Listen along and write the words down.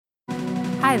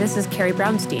Hi, this is Carrie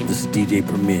Brownstein. This is DJ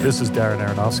Premier. This is Darren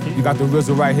Aronofsky. You got the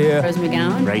RZA right here. Rose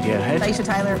McGowan. Radiohead. Aisha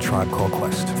Tyler. Tribe Called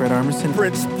Quest. Fred Armisen.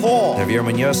 Prince Paul. Javier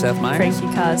Munoz. Seth Meyers.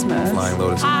 Frankie Cosmos. Flying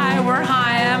Lotus. Hi, we're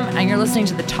Chaim, and you're listening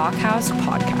to the Talkhouse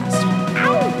Podcast.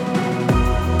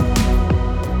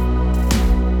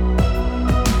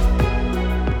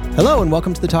 Hello and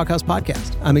welcome to the Talkhouse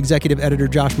Podcast. I'm executive editor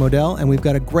Josh Modell, and we've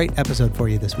got a great episode for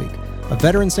you this week. A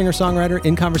veteran singer-songwriter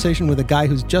in conversation with a guy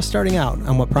who's just starting out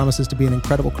on what promises to be an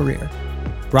incredible career.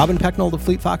 Robin Pecknold of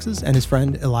Fleet Foxes and his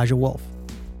friend Elijah Wolf.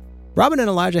 Robin and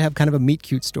Elijah have kind of a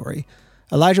meet-cute story.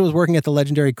 Elijah was working at the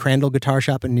legendary Crandall guitar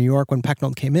shop in New York when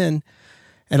Pecknold came in,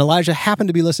 and Elijah happened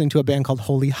to be listening to a band called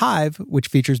Holy Hive, which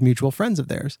features mutual friends of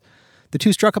theirs. The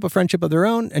two struck up a friendship of their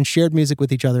own and shared music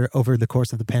with each other over the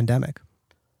course of the pandemic.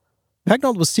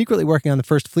 Pecknold was secretly working on the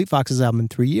first Fleet Foxes album in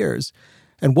 3 years,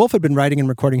 and Wolf had been writing and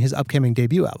recording his upcoming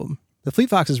debut album. The Fleet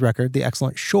Foxes record, the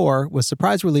excellent Shore, was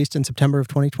surprise released in September of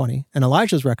 2020, and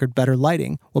Elijah's record, Better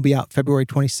Lighting, will be out February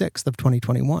 26th of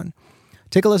 2021.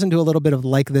 Take a listen to a little bit of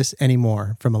Like This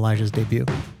Anymore from Elijah's debut.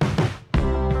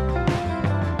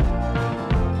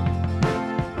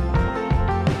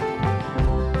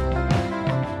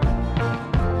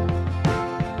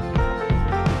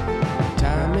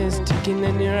 Time is ticking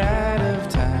and you're out of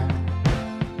time.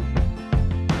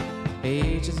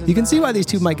 You can see why these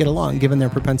two might get along, given their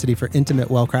propensity for intimate,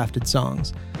 well-crafted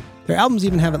songs. Their albums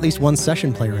even have at least one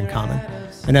session player in common.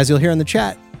 And as you'll hear in the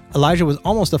chat, Elijah was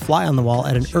almost a fly on the wall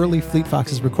at an early Fleet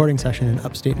Foxes recording session in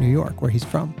upstate New York, where he's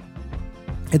from.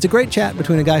 It's a great chat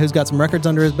between a guy who's got some records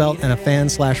under his belt and a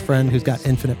fan/friend who's got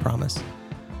infinite promise.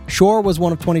 Shore was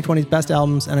one of 2020's best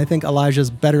albums, and I think Elijah's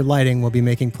Better Lighting will be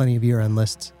making plenty of year-end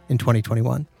lists in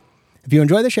 2021. If you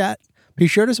enjoy the chat, be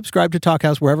sure to subscribe to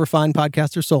Talkhouse wherever fine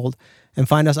podcasts are sold, and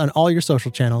find us on all your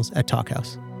social channels at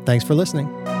Talkhouse. Thanks for listening.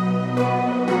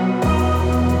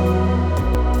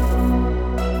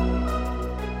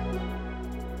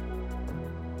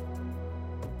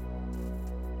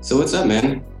 So what's up,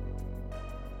 man?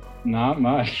 Not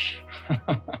much.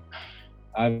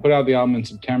 I put out the album in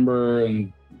September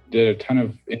and did a ton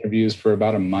of interviews for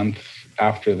about a month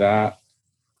after that.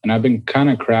 And I've been kind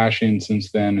of crashing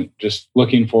since then, just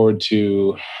looking forward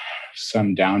to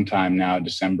some downtime now,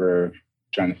 December,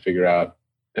 trying to figure out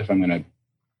if I'm going to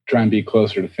try and be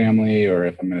closer to family or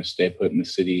if I'm going to stay put in the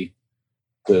city.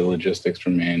 The logistics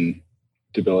remain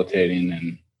debilitating.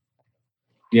 And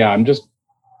yeah, I'm just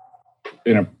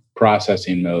in a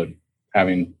processing mode,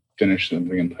 having finished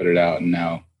something and put it out, and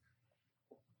now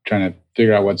trying to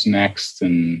figure out what's next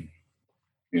and,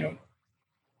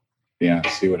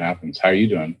 see what happens. How are you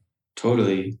doing?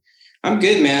 Totally. I'm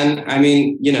good, man. I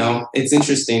mean, it's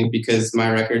interesting because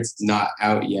my record's not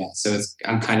out yet. So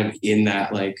I'm kind of in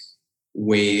that like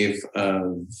wave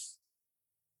of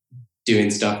doing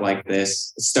stuff like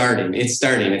this. It's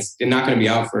starting. It's not going to be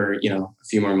out for, a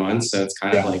few more months. So it's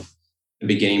kind of like the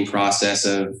beginning process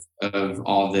of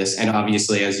all of this. And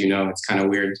obviously, as you know, it's kind of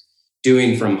weird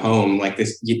doing from home, like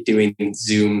this, doing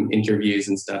Zoom interviews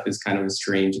and stuff is kind of a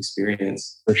strange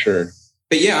experience. For sure.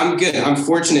 But yeah, I'm good. I'm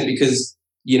fortunate because,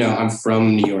 I'm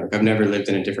from New York. I've never lived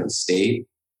in a different state.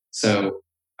 So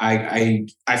I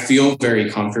feel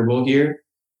very comfortable here.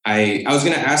 I was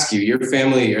going to ask you, your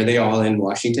family, are they all in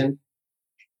Washington?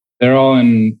 They're all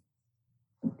in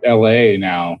LA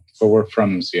now, but we're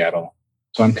from Seattle.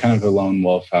 So I'm kind of a lone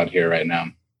wolf out here right now.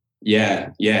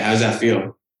 Yeah. How's that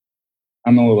feel?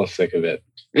 I'm a little sick of it.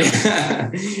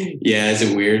 Yeah, is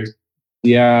it weird?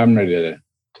 Yeah, I'm ready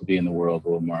to be in the world a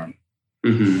little more.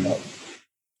 Mm-hmm.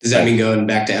 Does that mean going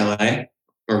back to LA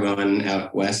or going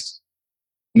out west?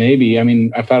 Maybe. I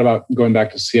mean, I thought about going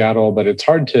back to Seattle, but it's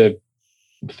hard to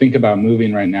think about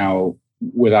moving right now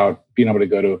without being able to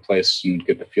go to a place and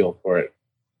get the feel for it.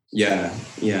 Yeah,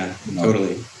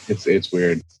 totally. It's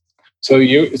weird. So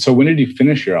when did you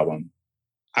finish your album?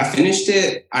 I finished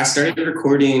it. I started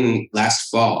recording last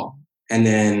fall, and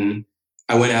then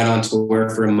I went out on tour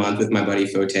for a month with my buddy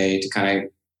Fote to kind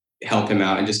of help him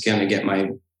out and just kind of get my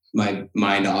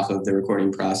mind off of the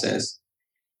recording process.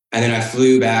 And then I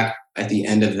flew back at the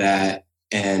end of that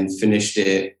and finished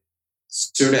it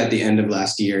sort of at the end of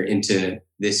last year into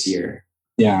this year.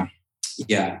 Yeah.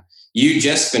 You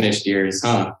just finished yours,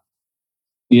 huh?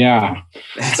 Yeah.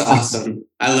 That's awesome.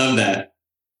 I love that.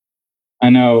 I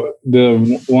know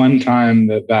the one time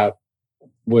that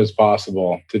was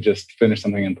possible to just finish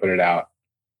something and put it out.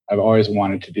 I've always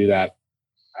wanted to do that.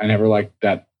 I never liked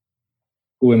that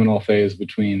liminal phase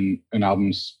between an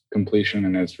album's completion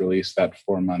and its release, that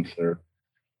 4-month or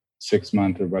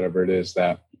 6-month or whatever it is,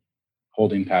 that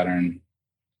holding pattern.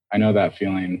 I know that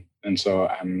feeling. And so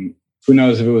I'm who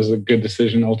knows if it was a good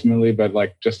decision ultimately, but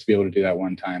like just to be able to do that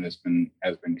one time has been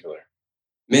killer.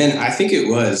 Man, I think it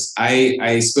was.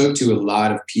 I spoke to a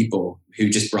lot of people who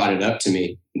just brought it up to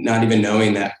me, not even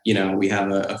knowing that, we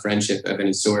have a friendship of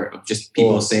any sort, of just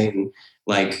people saying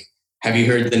like, have you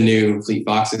heard the new Fleet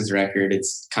Foxes record?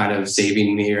 It's kind of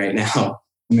saving me right now.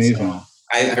 Amazing. So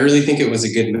I really think it was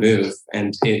a good move,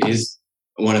 and it is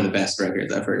one of the best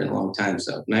records I've heard in a long time.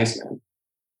 So nice, man.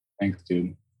 Thanks,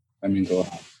 dude. That means a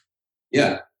lot.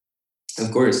 Yeah,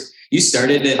 of course. You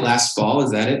started it last fall,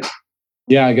 is that it?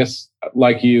 Yeah, I guess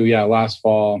like you, last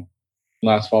fall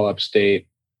upstate.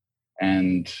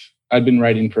 And I'd been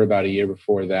writing for about a year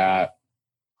before that.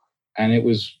 And it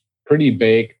was pretty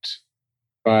baked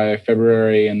by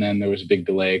February. And then there was a big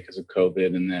delay because of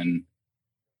COVID. And then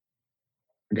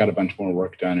I got a bunch more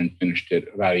work done and finished it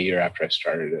about a year after I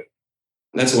started it.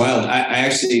 That's wild.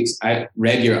 I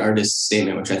read your artist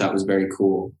statement, which I thought was very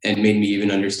cool and made me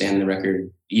even understand the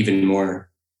record even more.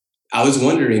 I was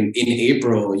wondering, in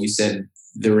April, you said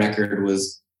the record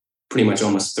was pretty much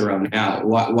almost thrown out.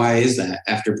 Why is that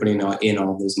after putting in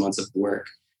all those months of work?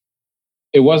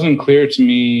 It wasn't clear to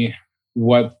me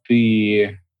what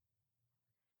the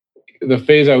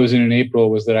phase I was in April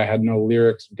was that I had no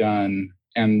lyrics done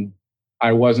and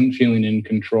I wasn't feeling in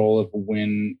control of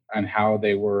when and how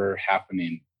they were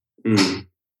happening. Mm.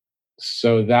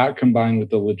 So that combined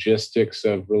with the logistics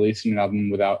of releasing an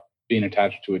album without being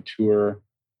attached to a tour,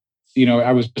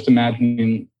 I was just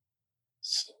imagining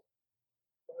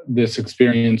this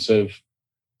experience of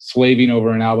slaving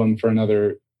over an album for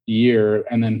another year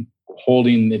and then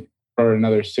holding it for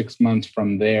another 6 months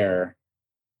from there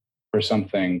or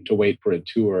something to wait for a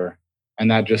tour.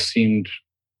 And that just seemed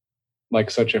like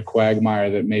such a quagmire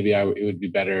that maybe it would be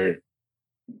better.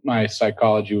 My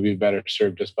psychology would be better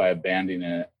served just by abandoning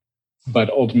it. But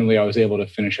ultimately I was able to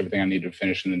finish everything I needed to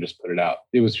finish and then just put it out.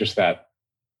 It was just that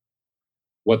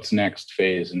what's next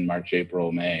phase in March,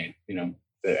 April, May,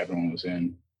 that everyone was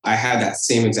in. I had that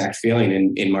same exact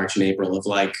feeling in March and April of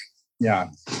like, yeah,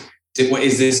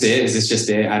 is this it? Is this just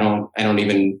it? I don't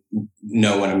even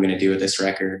know what I'm going to do with this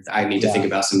record. I need to think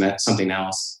about something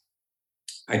else.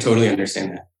 I totally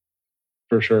understand that.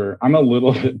 For sure. I'm a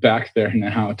little bit back there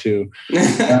now too.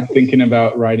 I'm thinking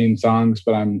about writing songs,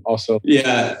 but I'm also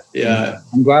yeah.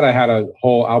 I'm glad I had a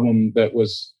whole album that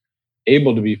was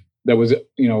able to be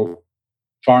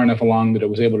far enough along that it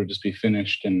was able to just be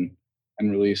finished and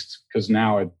released. Because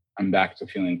now I'm back to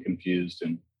feeling confused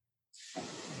and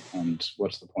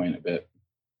what's the point of it?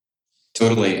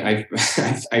 Totally. I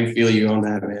feel you on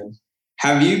that, man.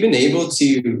 Have you been able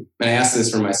to, and I ask this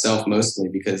for myself mostly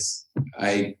because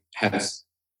I have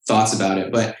thoughts about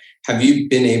it, but have you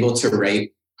been able to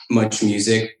write much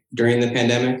music during the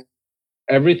pandemic?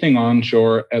 Everything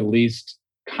onshore at least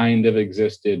kind of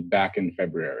existed back in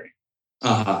February.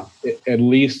 Uh-huh. At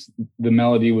least the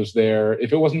melody was there.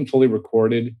 If it wasn't fully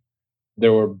recorded,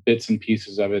 there were bits and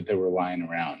pieces of it that were lying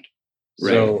around.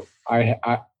 Right. So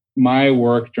my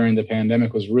work during the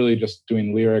pandemic was really just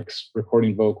doing lyrics,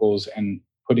 recording vocals, and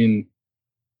putting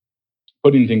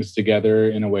things together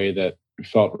in a way that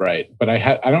felt right. But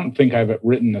I don't think I've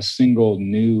written a single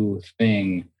new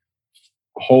thing,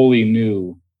 wholly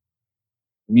new,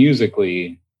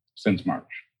 musically since March.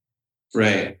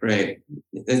 Right.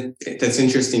 That's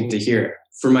interesting to hear.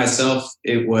 For myself,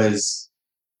 it was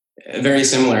very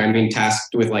similar. I mean,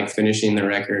 tasked with like finishing the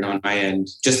record on my end,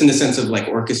 just in the sense of like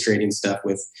orchestrating stuff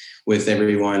with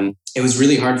everyone. It was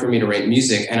really hard for me to write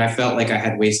music, and I felt like I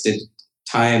had wasted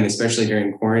time, especially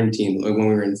during quarantine, when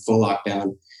we were in full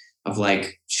lockdown, of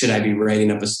like, should I be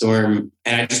writing up a storm?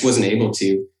 And I just wasn't able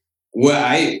to.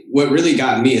 What really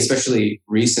got me, especially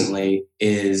recently,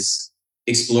 is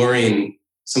exploring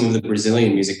some of the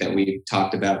Brazilian music that we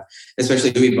talked about,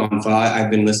 especially Louis Bonfá. I've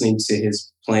been listening to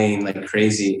his playing like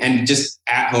crazy and just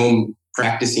at home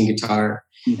practicing guitar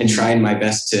and trying my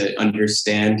best to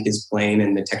understand his playing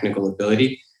and the technical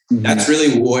ability. Mm-hmm. That's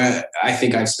really what I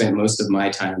think I've spent most of my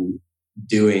time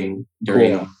doing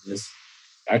during all this.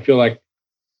 I feel like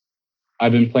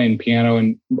I've been playing piano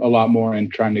and a lot more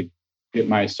and trying to get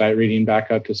my sight reading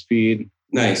back up to speed.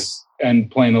 Nice.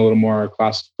 And playing a little more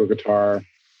classical guitar.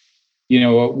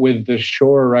 With the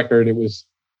Shore record, it was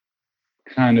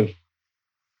kind of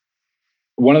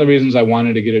one of the reasons I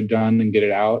wanted to get it done and get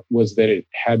it out was that it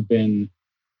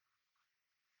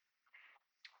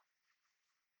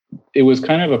was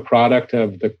kind of a product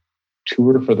of the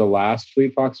tour for the last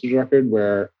Fleet Foxes record,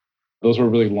 where those were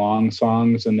really long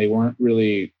songs and they weren't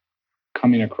really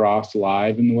coming across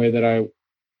live in the way that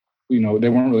they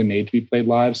weren't really made to be played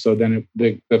live. So then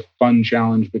the fun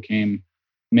challenge became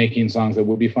making songs that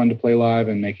would be fun to play live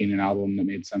and making an album that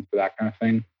made sense for that kind of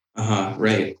thing.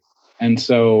 Right. And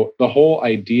so the whole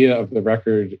idea of the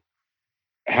record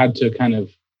had to kind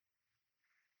of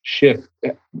shift.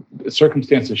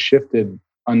 Circumstances shifted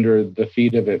under the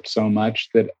feet of it so much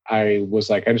that I was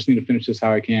like, I just need to finish this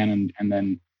how I can, and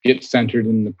then get centered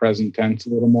in the present tense a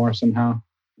little more somehow.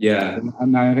 Yeah.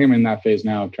 And I think I'm in that phase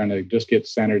now of trying to just get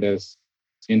centered as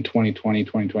in 2020,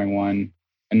 2021,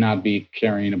 and not be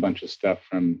carrying a bunch of stuff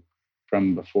from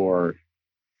before.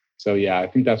 So yeah, I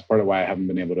think that's part of why I haven't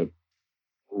been able to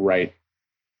write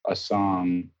a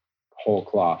song whole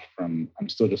cloth from. I'm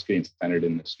still just getting centered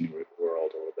in this new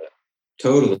world a little bit.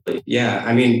 Totally. Yeah.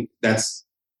 I mean, that's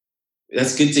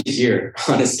good to hear,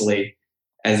 honestly,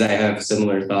 as I have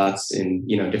similar thoughts in,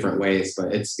 different ways,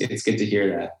 but it's good to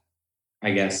hear that,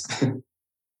 I guess.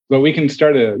 But we can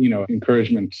start a,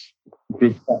 encouragement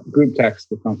group text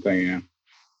or something. Yeah.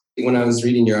 When I was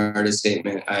reading your artist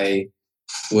statement, I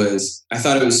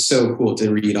thought it was so cool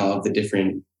to read all of the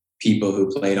different people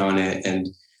who played on it, and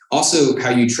also how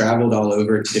you traveled all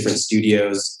over to different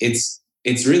studios.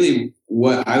 It's really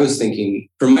what I was thinking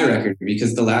for my record,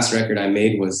 because the last record I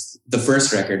made was the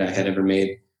first record I had ever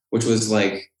made, which was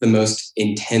like the most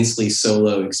intensely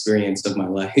solo experience of my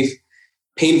life.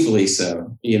 Painfully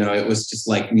so. It was just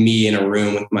like me in a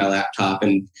room with my laptop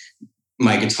and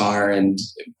my guitar and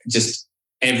just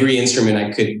every instrument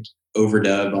I could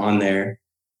overdub on there.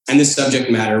 And the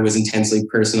subject matter was intensely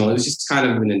personal. It was just kind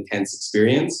of an intense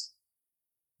experience.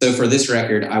 So for this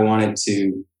record, I wanted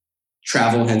to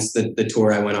travel, hence the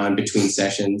tour I went on between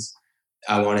sessions.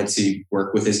 I wanted to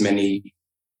work with as many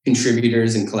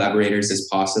contributors and collaborators as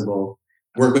possible.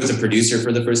 Work with a producer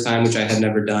for the first time, which I had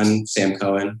never done, Sam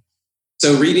Cohen.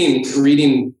 So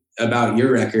reading about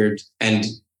your record and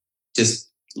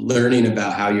just learning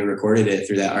about how you recorded it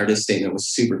through that artist statement was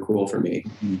super cool for me.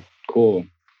 Mm-hmm. Cool.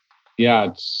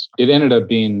 Yeah, it ended up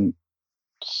being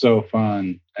so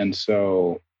fun and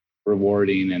so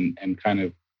rewarding and kind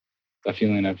of a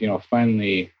feeling of,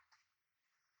 finally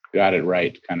got it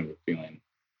right kind of a feeling.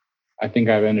 I think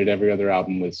I've ended every other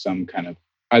album with some kind of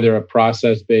either a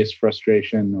process-based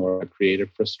frustration or a creative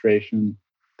frustration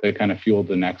that kind of fueled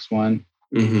the next one.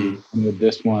 Mm-hmm. And with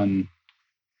this one,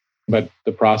 but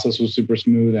the process was super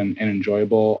smooth and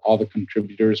enjoyable. All the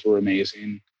contributors were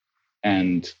amazing.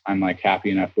 And I'm like happy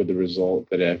enough with the result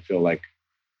that I feel like,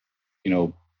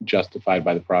 justified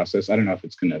by the process. I don't know if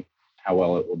it's how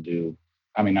well it will do.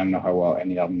 I mean, I don't know how well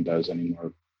any album does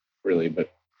anymore, really,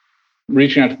 but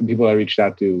reaching out to the people I reached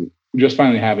out to, just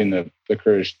finally having the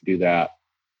courage to do that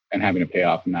and having it pay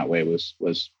off in that way was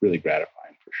really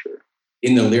gratifying for sure.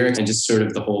 In the lyrics and just sort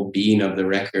of the whole being of the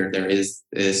record, there is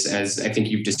this, as I think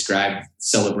you've described,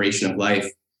 celebration of life.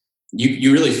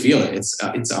 You really feel it.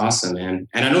 It's awesome, man.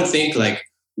 And I don't think like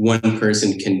one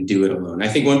person can do it alone. I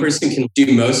think one person can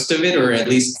do most of it or at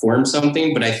least form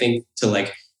something. But I think to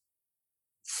like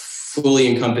fully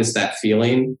encompass that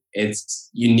feeling,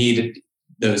 you need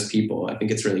those people. I think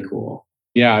it's really cool.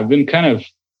 Yeah, I've been kind of,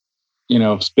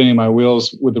 spinning my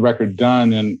wheels with the record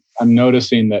done, and I'm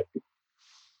noticing that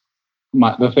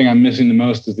the thing I'm missing the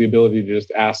most is the ability to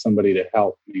just ask somebody to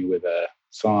help me with a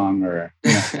song or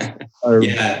or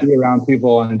yeah. be around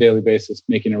people on a daily basis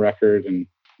making a record. And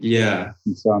yeah.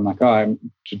 And so I'm like, I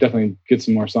should definitely get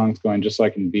some more songs going just so I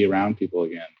can be around people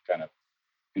again, kind of,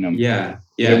 Yeah.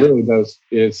 It really does.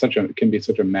 It can be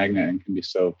such a magnet and can be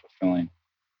so fulfilling.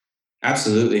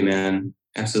 Absolutely, man.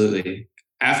 Absolutely.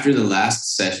 After the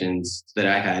last sessions that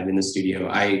I had in the studio,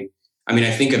 I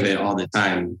think of it all the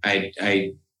time.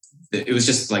 It was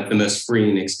just like the most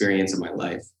freeing experience of my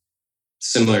life.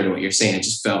 Similar to what you're saying, it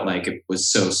just felt like it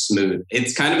was so smooth.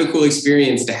 It's kind of a cool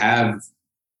experience to have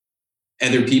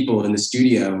other people in the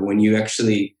studio when you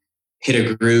actually hit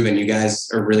a groove and you guys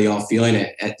are really all feeling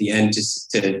it at the end, just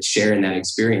to share in that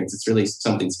experience. It's really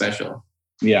something special.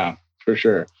 Yeah, for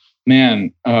sure.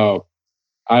 Man,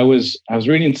 I was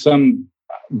reading some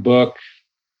book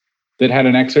that had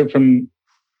an excerpt from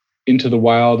Into the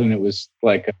Wild, and it was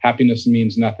like happiness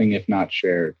means nothing if not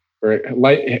shared, or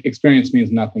experience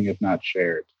means nothing if not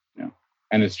shared.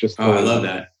 And it's just I love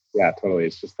that. Yeah, totally.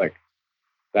 It's just like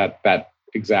that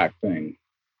exact thing.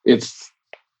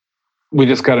 We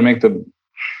just got to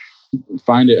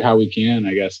find it how we can,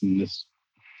 I guess, in this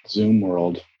Zoom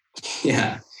world.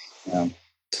 Yeah.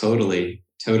 Totally.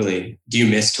 Do you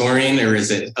miss touring, or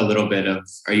is it a little bit of,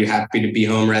 are you happy to be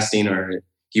home resting, or do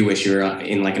you wish you were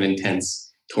in like an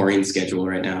intense touring schedule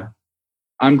right now?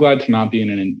 I'm glad to not be in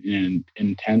an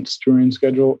intense touring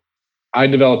schedule. I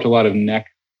developed a lot of neck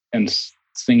and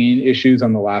singing issues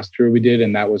on the last tour we did,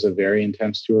 and that was a very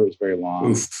intense tour. It was very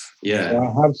long. Oof, yeah. So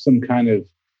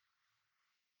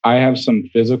I have some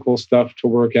physical stuff to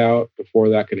work out before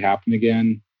that could happen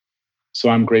again. So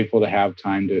I'm grateful to have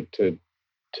time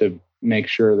to make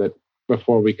sure that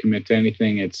before we commit to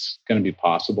anything, it's going to be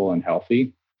possible and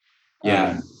healthy.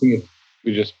 Yeah. I think if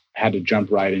we just had to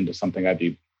jump right into something, I'd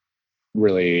be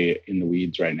really in the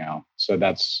weeds right now. So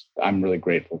I'm really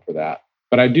grateful for that.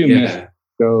 But I do miss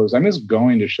shows. I miss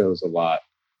going to shows a lot.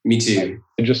 Me too.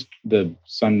 Just the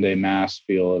Sunday mass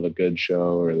feel of a good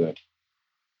show, or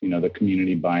the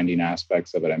community binding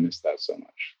aspects of it. I miss that so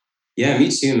much. Yeah,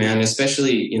 me too, man.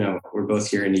 Especially, we're both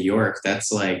here in New York.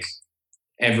 That's like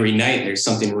every night there's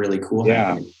something really cool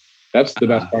happening. That's the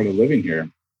best part of living here.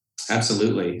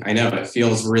 Absolutely. I know. It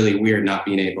feels really weird not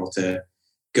being able to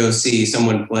go see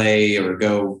someone play or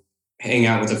go hang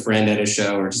out with a friend at a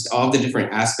show, or just all the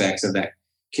different aspects of that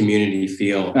community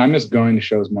feel. I miss going to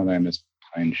shows more than I miss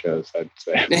playing shows, I'd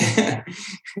say.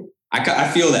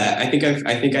 I feel that. I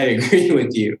think I agree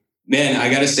with you. Man, I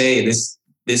got to say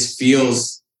this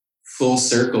feels full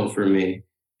circle for me,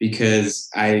 because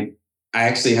I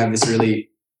actually have this really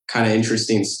kind of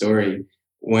interesting story.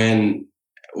 When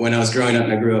I was growing up,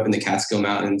 and I grew up in the Catskill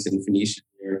Mountains in Phoenicia,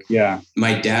 New York. Yeah.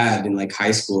 My dad in like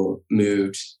high school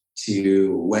moved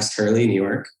to West Hurley, New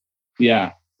York.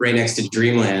 Yeah. Right next to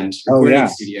Dreamland recording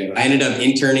studio. I ended up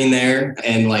interning there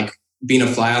and like being a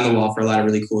fly on the wall for a lot of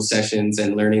really cool sessions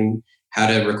and learning how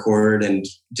to record, and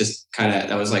just kind of,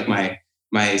 that was like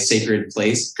my sacred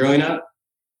place growing up.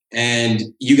 And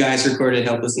you guys recorded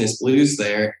Helplessness Blues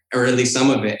there, or at least some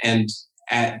of it. And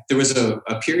there was a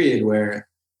period where,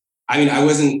 I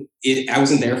wasn't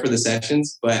there for the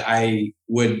sessions, but I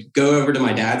would go over to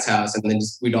my dad's house, and then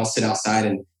we'd all sit outside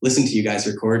and listen to you guys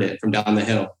record it from down the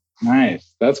hill.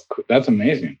 Nice. That's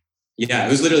amazing. Yeah, it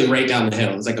was literally right down the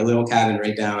hill. It was like a little cabin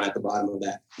right down at the bottom of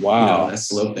that. Wow. That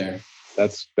slope there.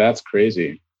 That's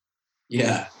crazy.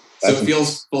 Yeah. So it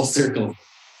feels full circle.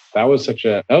 That was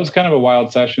kind of a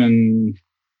wild session.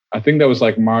 I think that was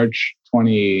like March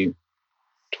 20,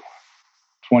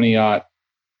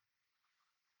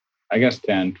 I guess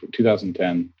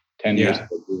 2010, 10 years ago.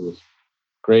 It was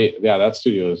great. Yeah, that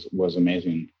studio was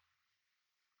amazing.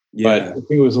 Yeah. But I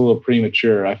think it was a little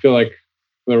premature. I feel like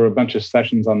there were a bunch of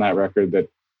sessions on that record that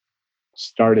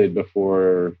started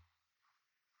before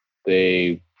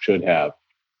they should have.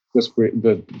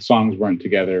 The songs weren't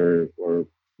together, or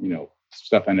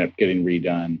stuff ended up getting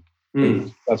redone.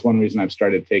 That's one reason I've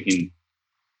started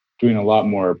doing a lot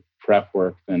more prep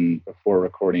work than before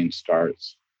recording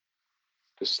starts,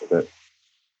 just so that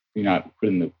you're not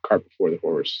putting the cart before the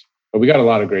horse. But we got a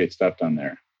lot of great stuff done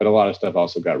there, but a lot of stuff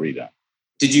also got redone.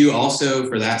 Did you also,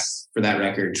 for that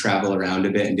record, travel around a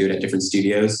bit and do it at different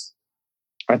studios?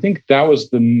 I think that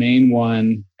was the main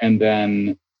one, and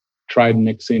then tried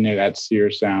mixing it at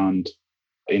Sear Sound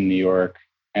in New York,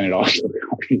 and it also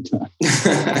got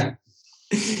redone.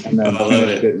 And then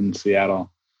finished it in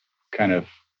Seattle, kind of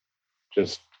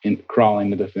just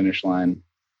crawling to the finish line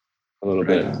a little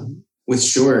bit. With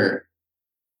Shure,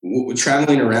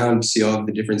 traveling around to all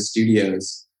the different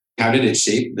studios, how did it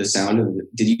shape the sound of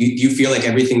it? Do you feel like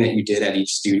everything that you did at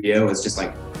each studio was just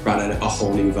like brought a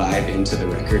whole new vibe into the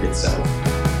record itself?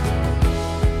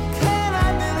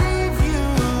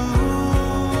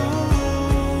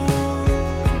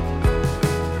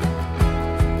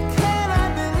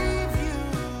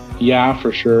 Yeah,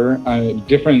 for sure.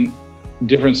 Different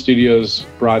studios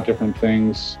brought different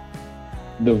things.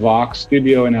 The Vox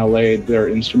studio in LA, their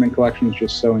instrument collection was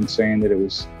just so insane that it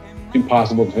was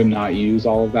impossible to not use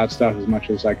all of that stuff as much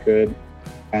as I could.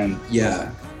 And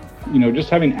just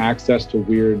having access to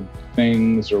weird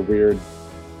things or weird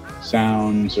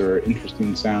sounds or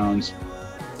interesting sounds.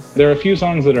 There are a few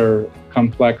songs that are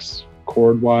complex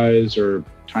chord-wise or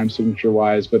time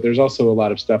signature-wise, but there's also a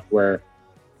lot of stuff where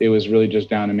it was really just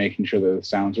down to making sure that the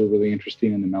sounds were really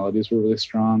interesting and the melodies were really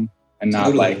strong, and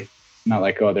not like,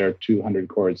 oh, there are 200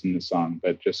 chords in this song,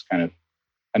 but just kind of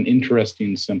an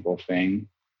interesting, simple thing.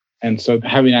 And so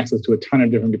having access to a ton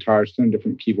of different guitars, ton of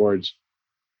different keyboards,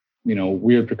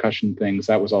 weird percussion things,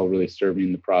 that was all really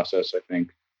serving the process, I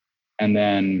think. And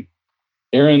then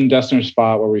Aaron Dessner's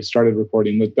spot where we started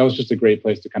recording, that was just a great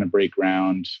place to kind of break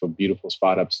ground, a beautiful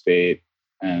spot upstate,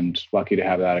 and lucky to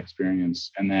have that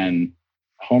experience. And then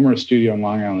Homer's studio in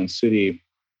Long Island City,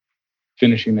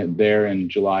 finishing it there in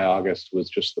July, August was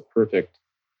just the perfect,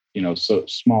 so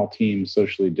small team,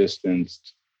 socially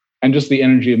distanced, and just the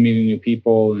energy of meeting new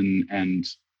people and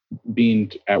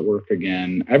being at work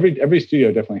again. Every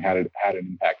studio definitely had an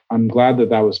impact. I'm glad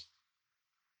that was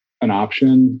an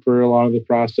option for a lot of the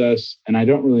process. And I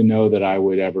don't really know that I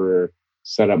would ever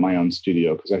set up my own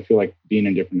studio, because I feel like being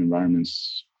in different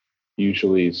environments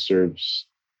usually serves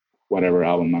whatever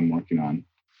album I'm working on.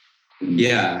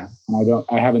 Yeah.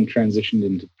 I haven't transitioned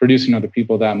into producing other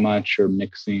people that much, or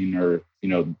mixing, or,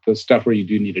 the stuff where you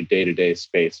do need a day-to-day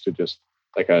space to just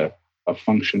like a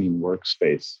functioning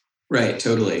workspace. Right.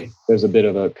 Totally. There's a bit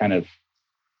of a kind of,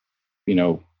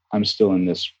 I'm still in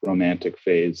this romantic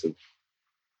phase of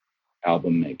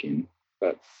album making,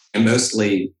 but I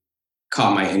mostly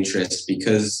caught my interest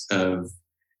because of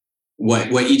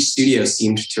what each studio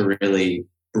seemed to really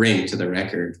bring to the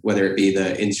record, whether it be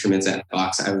the instruments at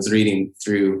Vox. I was reading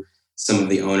through some of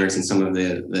the owners and some of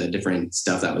the different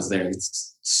stuff that was there.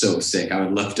 It's so sick. I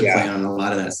would love to play on a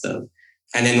lot of that stuff.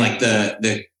 And then like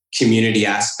the community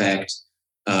aspect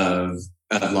of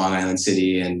Long Island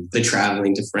City and the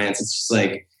traveling to France. It's just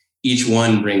like each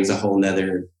one brings a whole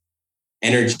nother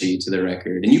energy to the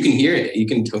record. And you can hear it. You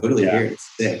can totally hear it.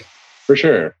 It's sick. For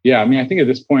sure. Yeah. I mean, I think at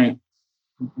this point,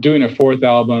 doing a fourth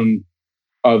album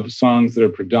of songs that are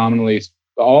predominantly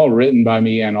all written by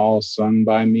me and all sung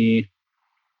by me,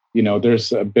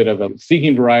 there's a bit of a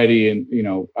seeking variety in,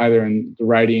 either in the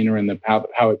writing or in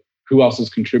the who else is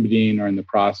contributing or in the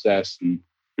process. And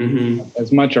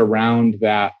as much around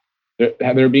that,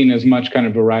 there being as much kind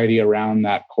of variety around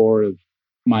that core of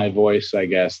my voice, I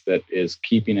guess, that is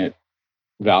keeping it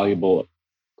valuable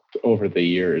over the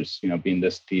years, being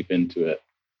this deep into it.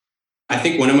 I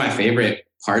think one of my favorite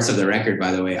parts of the record,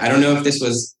 by the way, I don't know if this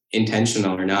was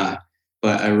intentional or not,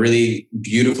 but a really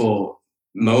beautiful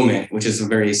moment, which is a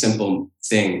very simple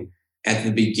thing, at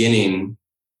the beginning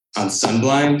on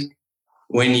Sunblind,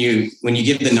 when you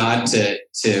give the nod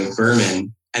to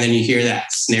Berman, and then you hear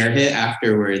that snare hit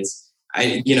afterwards.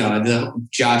 The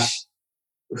Josh,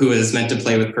 who is meant to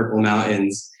play with Purple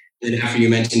Mountains, and after you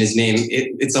mentioned his name,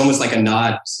 it's almost like a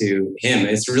nod to him.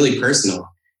 It's really personal.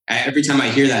 Every time I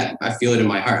hear that, I feel it in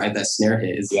my heart. That snare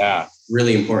hit is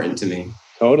really important to me.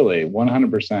 Totally,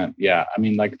 100%. Yeah, I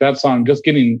mean, like that song, just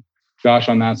getting Josh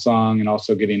on that song and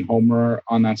also getting Homer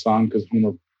on that song, because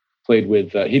Homer played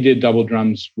with, he did double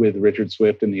drums with Richard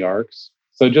Swift in the Arcs.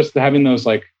 So just having those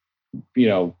like,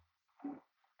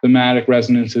 thematic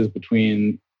resonances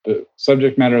between the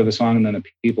subject matter of the song and then the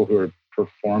people who are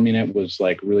performing it was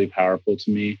like really powerful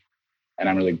to me. And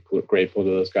I'm really grateful to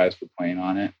those guys for playing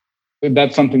on it.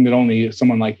 That's something that only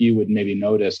someone like you would maybe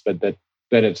notice, but that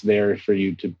it's there for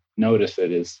you to notice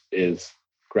it is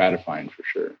gratifying for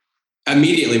sure.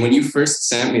 Immediately when you first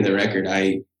sent me the record,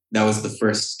 that was the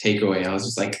first takeaway. I was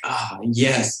just like,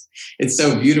 yes, it's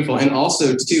so beautiful. And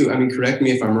also too, I mean, correct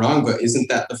me if I'm wrong, but isn't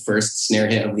that the first snare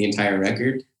hit of the entire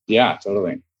record? Yeah,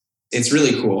 totally. It's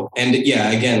really cool. And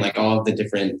yeah, again, like all of the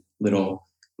different little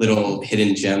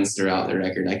hidden gems throughout the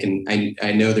record,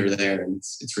 I know they're there, and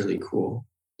it's really cool.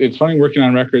 It's funny working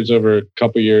on records over a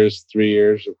couple years, 3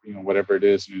 years, whatever it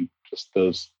is, and just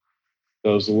those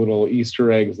little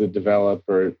Easter eggs that develop,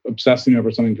 or obsessing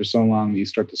over something for so long that you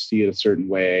start to see it a certain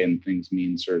way and things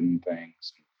mean certain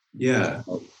things. Yeah.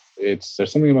 There's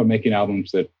something about making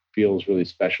albums that feels really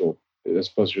special as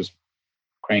opposed to just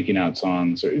cranking out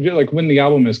songs, or like when the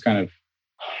album is kind of,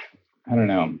 I don't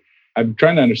know. I'm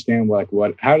trying to understand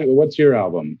what's your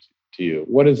album to you?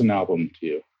 What is an album to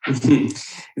you?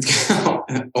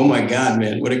 Oh my God,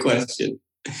 man. What a question.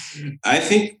 I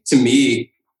think to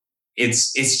me,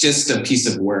 it's just a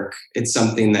piece of work. It's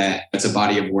something it's a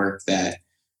body of work that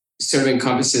sort of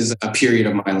encompasses a period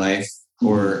of my life,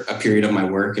 or a period of my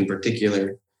work in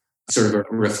particular, sort of a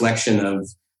reflection of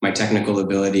my technical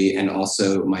ability and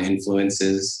also my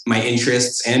influences, my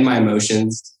interests and my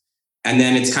emotions. And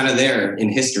then it's kind of there in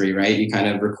history, right? You kind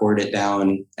of record it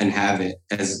down and have it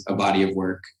as a body of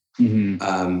work.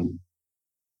 Mm-hmm.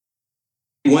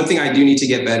 One thing I do need to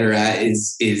get better at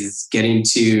is getting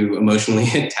too emotionally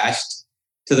attached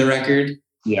to the record.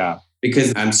 Yeah.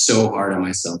 Because I'm so hard on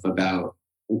myself about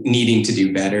needing to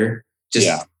do better,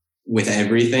 just with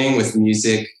everything, with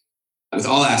music, with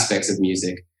all aspects of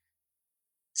music.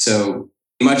 So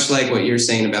much like what you're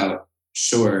saying about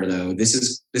Sure, though, this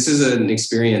is an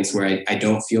experience where I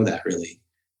don't feel that really.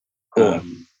 Cool.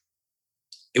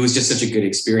 It was just such a good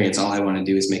experience. All I want to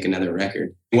do is make another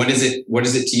record. What is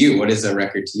it to you? What is a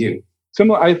record to you?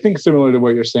 I think similar to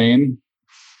what you're saying.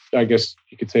 I guess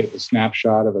you could say it's a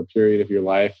snapshot of a period of your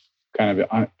life, kind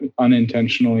of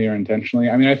unintentionally or intentionally.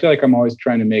 I mean, I feel like I'm always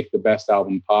trying to make the best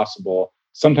album possible.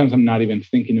 Sometimes I'm not even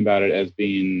thinking about it as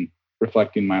being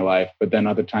reflecting my life, but then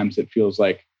other times it feels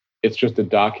like it's just a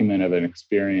document of an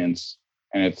experience,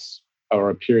 and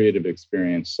or a period of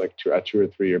experience, like a 2 or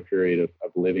 3 year period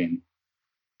of living.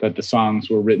 That the songs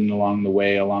were written along the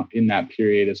way, in that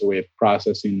period, as a way of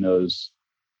processing those,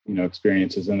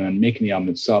 experiences, and then making the album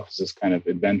itself is this kind of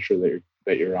adventure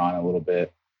that you're on a little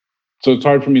bit. So it's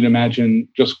hard for me to imagine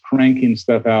just cranking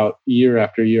stuff out year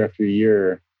after year after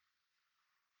year,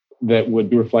 that would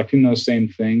be reflecting those same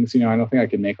things. I don't think I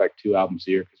could make like 2 albums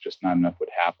a year because just not enough would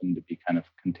happen to be kind of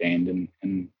contained.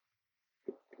 And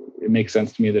it makes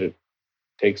sense to me that it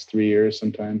takes 3 years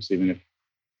sometimes, even if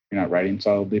you're not writing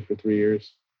solidly for 3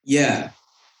 years. Yeah.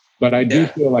 But I do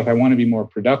feel like I want to be more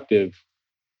productive,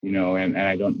 and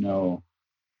I don't know,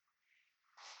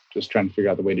 just trying to figure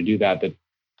out the way to do that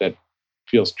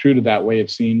feels true to that way of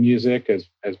seeing music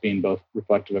as being both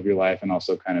reflective of your life and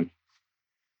also kind of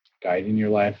guiding your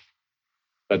life,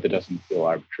 but that doesn't feel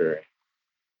arbitrary.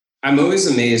 I'm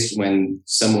always amazed when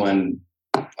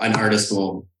an artist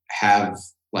will have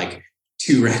like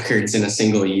 2 records in a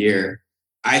single year.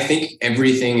 I think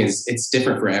it's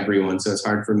different for everyone. So it's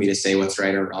hard for me to say what's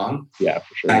right or wrong. Yeah,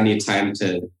 for sure. I need time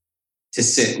to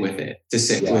sit with it,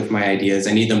 with my ideas.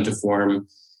 I need them to form,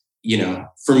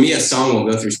 for me, a song will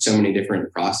go through so many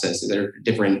different processes. There are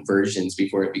different versions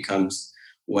before it becomes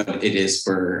what it is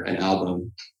for an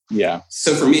album. Yeah.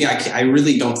 So for me, I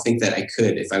really don't think that I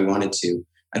could, if I wanted to,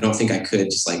 I don't think I could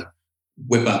just like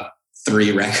whip up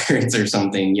 3 records or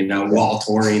something, while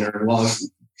touring or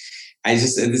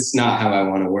it's not how I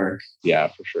want to work. Yeah,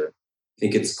 for sure. I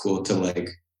think it's cool to like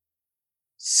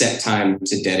set time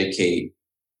to dedicate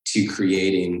to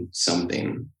creating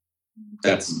something.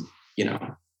 That's,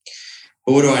 but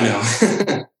what do I know?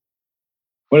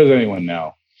 What does anyone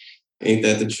know? Ain't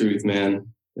that the truth, man?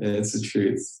 That's the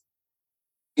truth.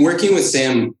 Working with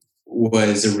Sam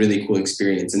was a really cool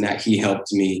experience in that he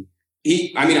helped me.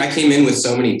 I came in with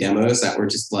so many demos that were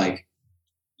just like,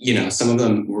 some of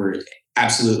them were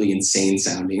absolutely insane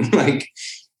sounding, like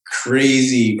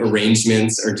crazy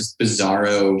arrangements or just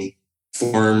bizarro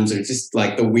forms or just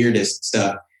like the weirdest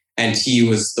stuff. And he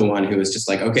was the one who was just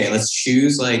like, okay, let's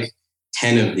choose like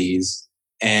 10 of these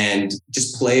and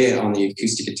just play it on the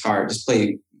acoustic guitar, just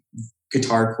play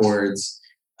guitar chords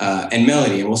and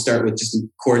melody. And we'll start with just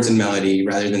chords and melody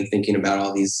rather than thinking about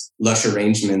all these lush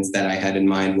arrangements that I had in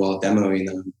mind while demoing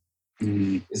them.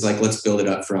 Mm-hmm. It's like, let's build it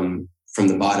up from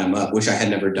the bottom up, which I had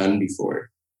never done before.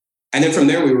 And then from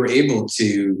there, we were able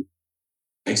to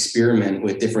experiment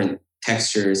with different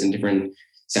textures and different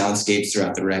soundscapes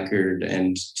throughout the record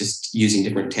and just using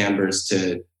different timbres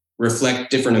to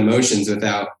reflect different emotions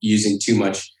without using too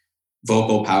much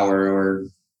vocal power or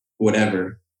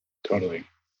whatever. Totally.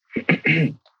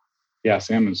 Yeah,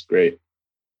 Sam is great.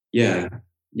 Yeah,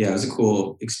 it was a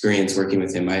cool experience working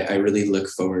with him. I really look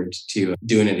forward to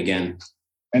doing it again.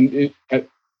 And it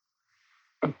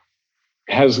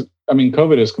has,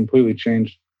 COVID has completely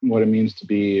changed what it means to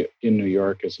be in New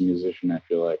York as a musician, I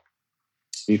feel like.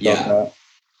 You felt that?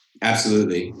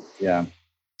 Absolutely. Yeah.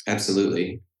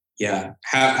 Absolutely. Yeah.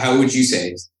 How would you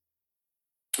say?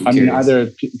 Either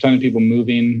a ton of people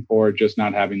moving or just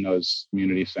not having those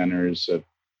community centers of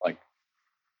like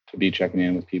to be checking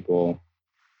in with people.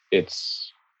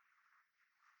 It's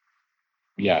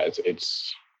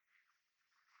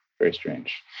very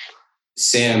strange.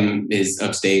 Sam is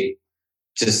upstate,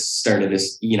 just started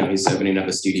this, he's opening up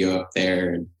a studio up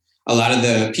there. And a lot of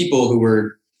the people who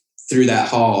were through that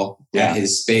hall at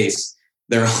his space,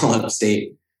 they're all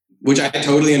upstate, which I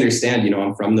totally understand.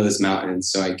 I'm from those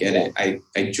mountains, so I get it.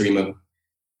 I dream of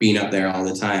being up there all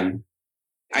the time.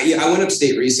 I went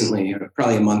upstate recently,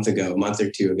 probably a month or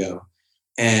 2 ago.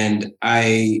 And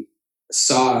I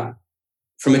saw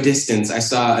from a distance, I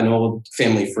saw an old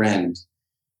family friend.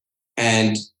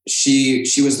 And she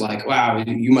was like, wow,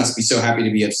 you must be so happy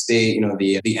to be upstate.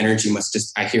 The energy must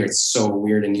just, I hear it's so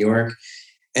weird in New York.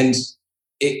 And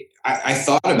I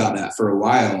thought about that for a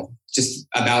while, just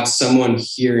about someone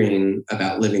hearing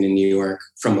about living in New York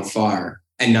from afar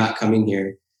and not coming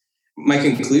here. My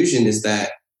conclusion is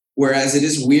that whereas it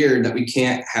is weird that we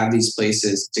can't have these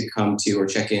places to come to or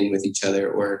check in with each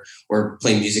other or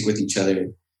play music with each other,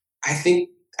 I think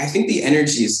the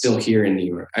energy is still here in New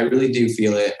York. I really do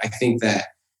feel it. I think that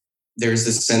there's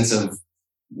this sense of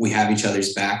we have each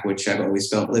other's back, which I've always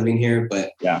felt living here.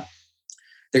 But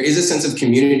there is a sense of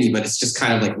community, but it's just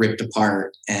kind of like ripped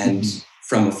apart and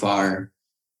from afar.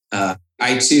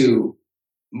 I too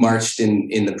marched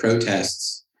in the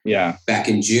protests back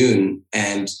in June.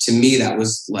 And to me, that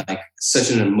was like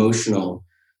such an emotional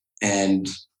and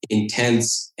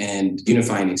intense and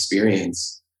unifying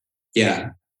experience. Yeah.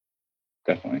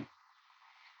 Definitely.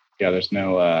 Yeah, there's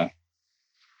no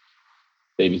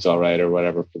baby's all right or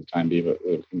whatever for the time being, but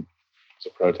it's a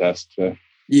protest to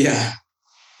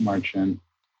march in.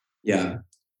 Yeah.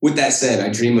 With that said, I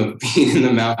dream of being in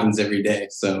the mountains every day.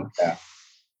 So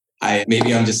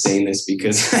maybe I'm just saying this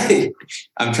because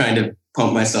I'm trying to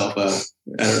pump myself up.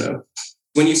 I don't know.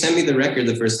 When you sent me the record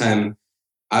the first time,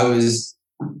 I was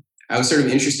I was sort of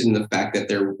interested in the fact that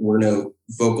there were no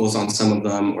vocals on some of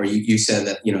them, or you said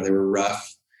that, you know, they were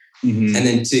rough. Mm-hmm. And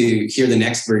then to hear the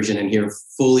next version and hear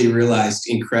fully realized,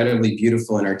 incredibly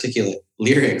beautiful and articulate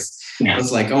lyrics, I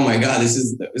was like, oh my God, this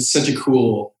is such a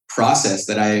cool process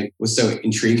that I was so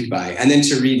intrigued by. And then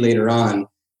to read later on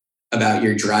about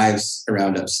your drives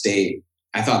around upstate,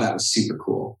 I thought that was super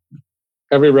cool.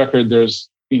 Every record, there's,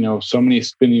 you know, so many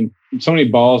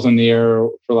balls in the air,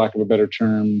 for lack of a better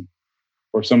term,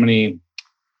 or so many,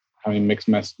 how many mixed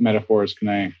metaphors can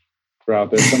I throw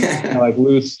out there? Some kind of like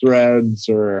loose threads,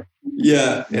 or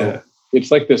yeah.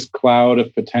 It's like this cloud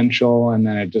of potential, and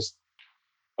then it just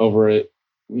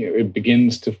it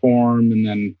begins to form, and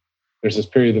then there's this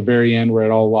period at the very end where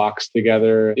it all locks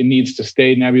together. It needs to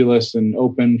stay nebulous and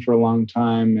open for a long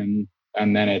time,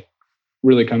 and then it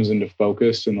really comes into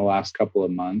focus in the last couple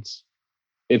of months.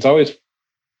 It's always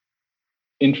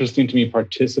interesting to me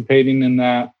participating in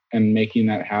that and making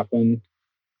that happen.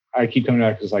 I keep coming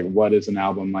back to like, what is an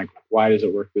album? Like, why does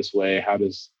it work this way? How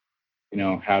does, you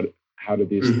know, how do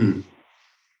these,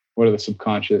 what are the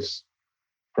subconscious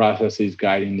processes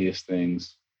guiding these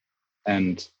things?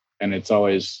 And it's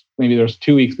always, maybe there's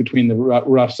 2 weeks between the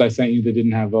roughs I sent you that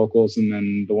didn't have vocals, and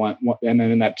then and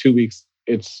then in that 2 weeks,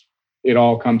 it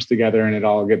all comes together and it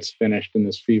all gets finished in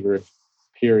this fever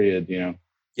period, you know?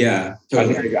 Yeah.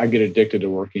 Totally. I get addicted to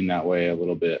working that way a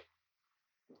little bit.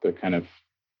 The kind of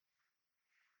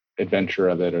adventure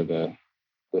of it, or the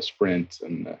sprint,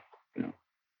 and the, you know,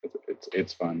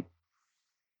 it's fun.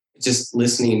 Just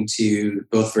listening to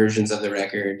both versions of the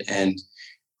record and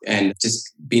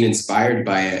just being inspired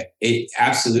by it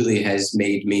absolutely has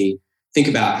made me think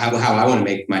about how I want to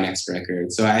make my next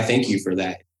record. So I thank you for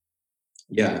that.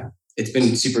 Yeah, it's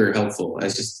been super helpful.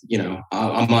 As just, you know,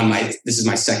 this is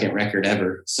my second record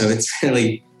ever. So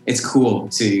it's cool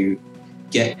to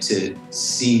get to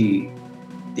see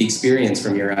the experience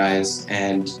from your eyes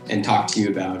and talk to you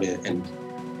about it. And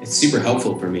it's super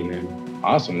helpful for me, man.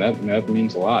 Awesome. That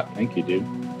means a lot. Thank you, dude.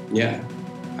 Yeah,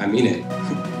 I mean it.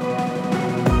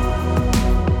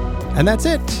 And that's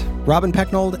it. Robin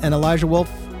Pecknold and Elijah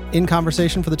Wolf in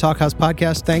conversation for the Talkhouse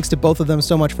podcast. Thanks to both of them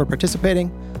so much for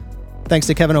participating. Thanks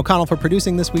to Kevin O'Connell for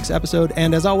producing this week's episode.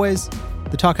 And as always,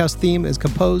 the Talkhouse theme is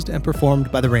composed and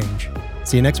performed by The Range.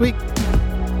 See you next week.